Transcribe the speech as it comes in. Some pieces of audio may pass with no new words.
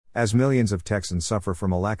As millions of Texans suffer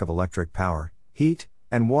from a lack of electric power, heat,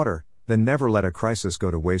 and water, the never let a crisis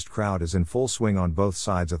go to waste crowd is in full swing on both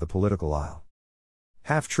sides of the political aisle.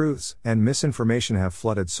 Half-truths and misinformation have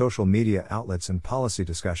flooded social media outlets and policy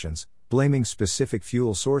discussions, blaming specific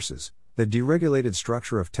fuel sources, the deregulated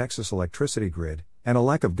structure of Texas' electricity grid, and a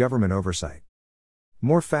lack of government oversight.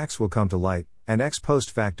 More facts will come to light, and ex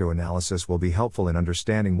post facto analysis will be helpful in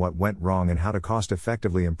understanding what went wrong and how to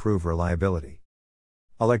cost-effectively improve reliability.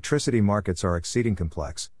 Electricity markets are exceeding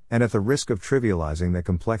complex, and at the risk of trivializing the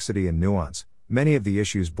complexity and nuance, many of the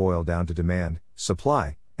issues boil down to demand,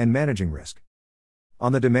 supply, and managing risk.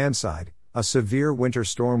 On the demand side, a severe winter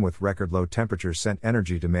storm with record low temperatures sent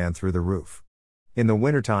energy demand through the roof. In the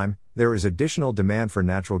wintertime, there is additional demand for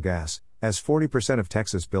natural gas, as 40% of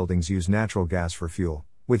Texas buildings use natural gas for fuel,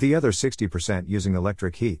 with the other 60% using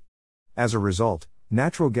electric heat. As a result,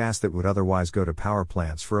 natural gas that would otherwise go to power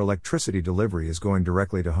plants for electricity delivery is going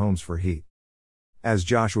directly to homes for heat. As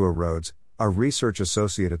Joshua Rhodes, a research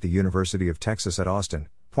associate at the University of Texas at Austin,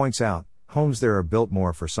 points out, homes there are built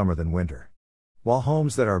more for summer than winter. While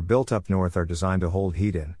homes that are built up north are designed to hold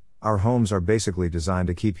heat in, our homes are basically designed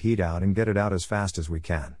to keep heat out and get it out as fast as we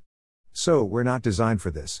can. So, we're not designed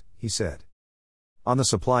for this, he said. On the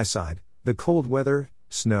supply side, the cold weather,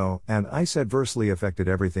 snow, and ice adversely affected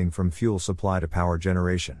everything from fuel supply to power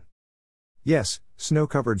generation. Yes,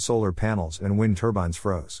 snow-covered solar panels and wind turbines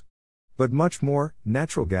froze. But much more,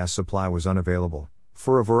 natural gas supply was unavailable,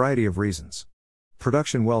 for a variety of reasons.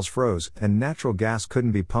 Production wells froze, and natural gas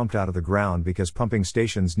couldn't be pumped out of the ground because pumping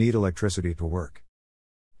stations need electricity to work.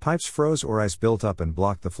 Pipes froze or ice built up and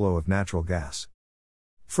blocked the flow of natural gas.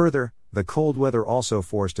 Further, the cold weather also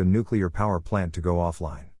forced a nuclear power plant to go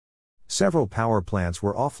offline. Several power plants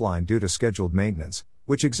were offline due to scheduled maintenance,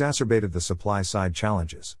 which exacerbated the supply-side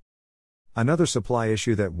challenges. Another supply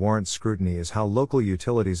issue that warrants scrutiny is how local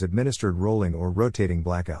utilities administered rolling or rotating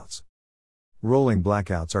blackouts. Rolling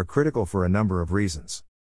blackouts are critical for a number of reasons.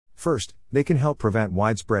 First, they can help prevent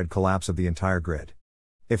widespread collapse of the entire grid.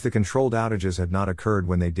 If the controlled outages had not occurred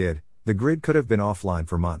when they did, the grid could have been offline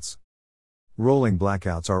for months. Rolling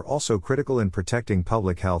blackouts are also critical in protecting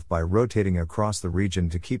public health by rotating across the region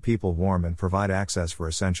to keep people warm and provide access for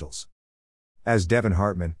essentials. As Devin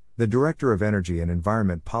Hartman, the Director of Energy and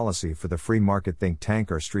Environment Policy for the free market think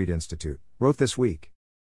tank Our Street Institute, wrote this week,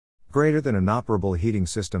 greater than inoperable heating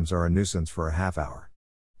systems are a nuisance for a half hour.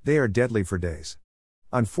 They are deadly for days.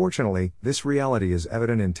 Unfortunately, this reality is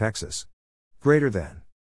evident in Texas. Greater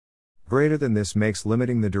than this makes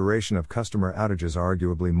limiting the duration of customer outages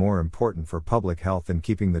arguably more important for public health than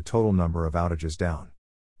keeping the total number of outages down.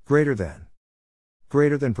 Greater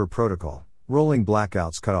than per protocol, rolling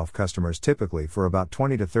blackouts cut off customers typically for about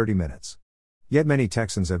 20 to 30 minutes. Yet many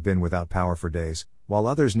Texans have been without power for days, while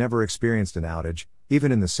others never experienced an outage,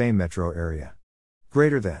 even in the same metro area.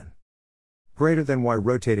 Greater than why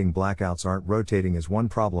rotating blackouts aren't rotating is one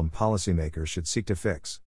problem policymakers should seek to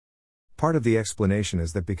fix. Part of the explanation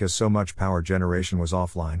is that because so much power generation was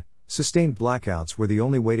offline, sustained blackouts were the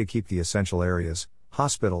only way to keep the essential areas,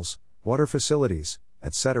 hospitals, water facilities,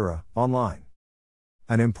 etc., online.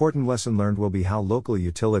 An important lesson learned will be how local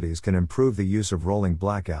utilities can improve the use of rolling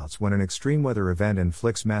blackouts when an extreme weather event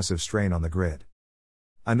inflicts massive strain on the grid.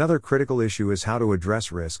 Another critical issue is how to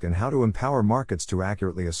address risk and how to empower markets to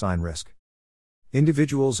accurately assign risk.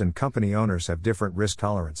 Individuals and company owners have different risk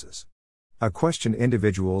tolerances. A question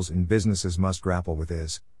individuals and businesses must grapple with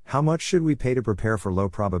is, how much should we pay to prepare for low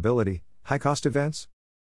probability, high cost events?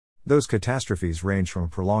 Those catastrophes range from a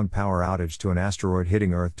prolonged power outage to an asteroid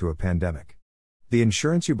hitting Earth to a pandemic. The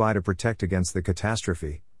insurance you buy to protect against the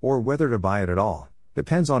catastrophe, or whether to buy it at all,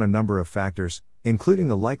 depends on a number of factors, including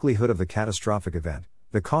the likelihood of the catastrophic event,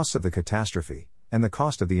 the costs of the catastrophe, and the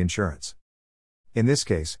cost of the insurance. In this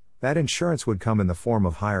case, that insurance would come in the form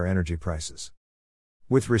of higher energy prices.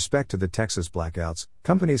 With respect to the Texas blackouts,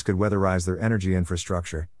 companies could weatherize their energy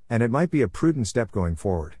infrastructure, and it might be a prudent step going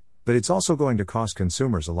forward, but it's also going to cost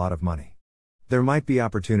consumers a lot of money. There might be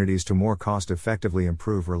opportunities to more cost-effectively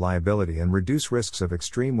improve reliability and reduce risks of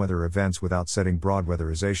extreme weather events without setting broad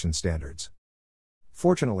weatherization standards.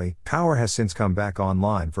 Fortunately, power has since come back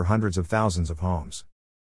online for hundreds of thousands of homes.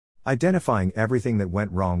 Identifying everything that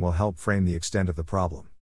went wrong will help frame the extent of the problem.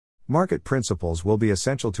 Market principles will be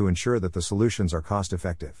essential to ensure that the solutions are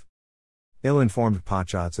cost-effective. Ill-informed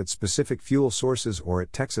potshots at specific fuel sources or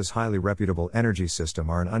at Texas' highly reputable energy system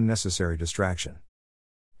are an unnecessary distraction.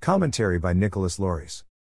 Commentary by Nicholas Loris.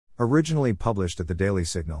 Originally published at the Daily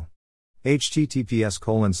Signal.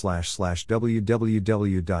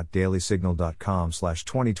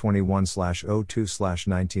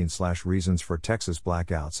 https://www.dailysignal.com/2021/02/19/reasons for Texas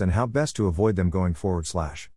blackouts and how best to avoid them going forward /